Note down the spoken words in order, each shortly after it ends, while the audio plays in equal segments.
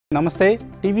Namaste,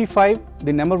 TV5,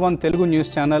 the #1 Telugu news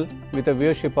channel with a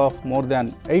viewership of more than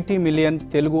 80 million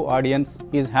Telugu audience,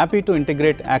 is happy to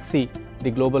integrate YakSee,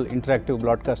 the global interactive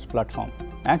broadcast platform.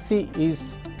 YakSee is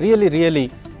really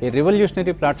a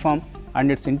revolutionary platform, and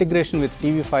its integration with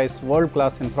TV5's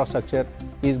world-class infrastructure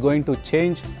is going to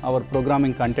change our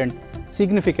programming content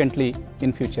significantly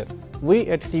in future. We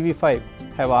at TV5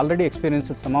 have already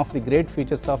experienced some of the great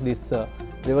features of this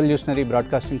revolutionary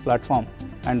broadcasting platform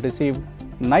and received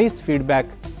nice feedback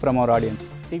from our audience.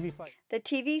 The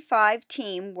TV5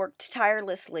 team worked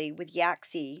tirelessly with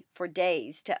YakSee for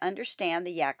days to understand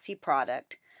the YakSee product,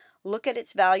 look at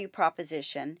its value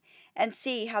proposition, and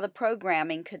see how the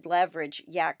programming could leverage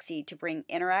YakSee to bring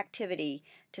interactivity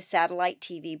to satellite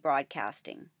TV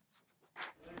broadcasting.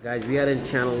 Guys, we are in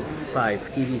channel 5,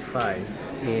 TV5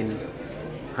 in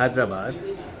Hyderabad,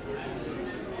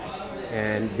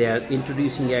 and they are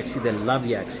introducing YakSee. They love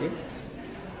YakSee,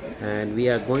 and we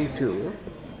are going to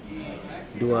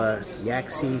do a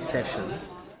YakSee session.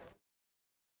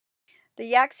 The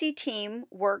YakSee team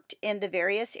worked in the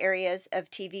various areas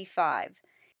of TV5.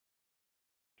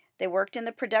 They worked in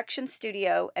the production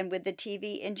studio and with the TV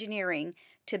engineering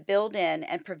to build in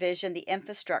and provision the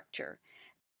infrastructure.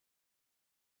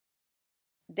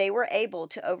 They were able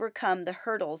to overcome the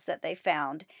hurdles that they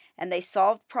found, and they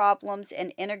solved problems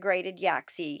and integrated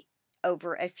YakSee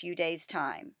over a few days'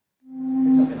 time.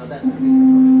 It's okay, now that's okay.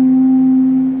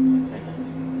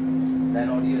 That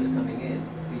audio is coming in,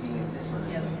 feeding in this one.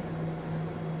 Yes.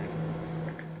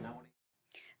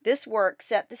 This work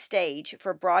set the stage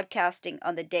for broadcasting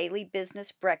on the daily business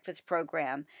breakfast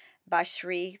program by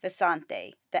Sri Vasante,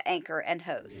 the anchor and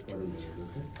host.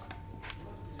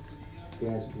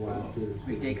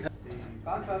 We take her.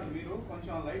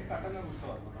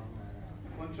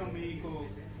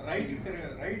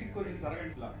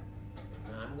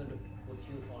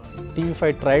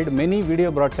 TV5 tried many video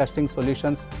broadcasting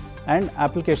solutions and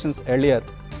applications earlier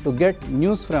to get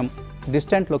news from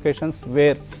distant locations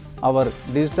where our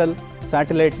digital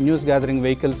satellite news gathering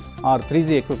vehicles or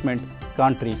 3G equipment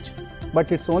can't reach.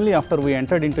 But it's only after we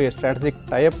entered into a strategic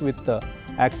tie-up with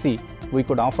YakSee we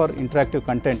could offer interactive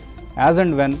content as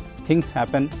and when things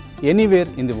happen anywhere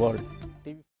in the world.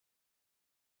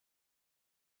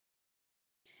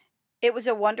 It was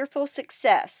a wonderful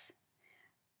success.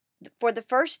 For the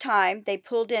first time, they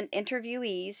pulled in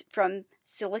interviewees from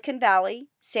Silicon Valley,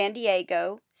 San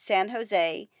Diego, San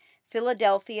Jose,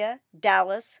 Philadelphia,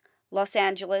 Dallas, Los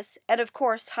Angeles, and of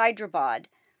course, Hyderabad.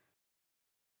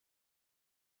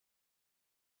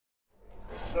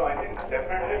 So I think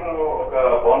definitely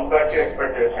bounce back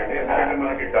expectation ఎందుకంటే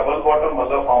మనకి double bottom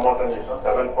వల్ల form అవుతుంది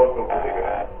 7422 దగ్గర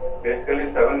basically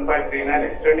 7539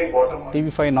 extending bottom.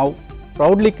 TV5 now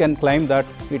proudly can claim that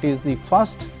it is the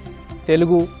first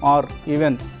Telugu or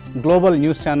even global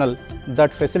news channel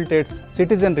that facilitates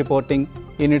citizen reporting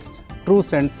in its true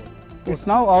sense. It's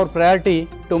now our priority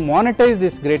to monetize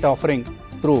this great offering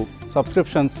through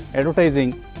subscriptions,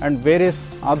 advertising, and various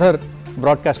other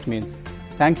broadcast means.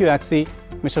 Thank you, YakSee.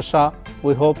 Mr. Shah,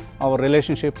 we hope our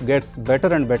relationship gets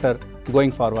better and better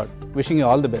going forward. Wishing you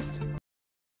all the best.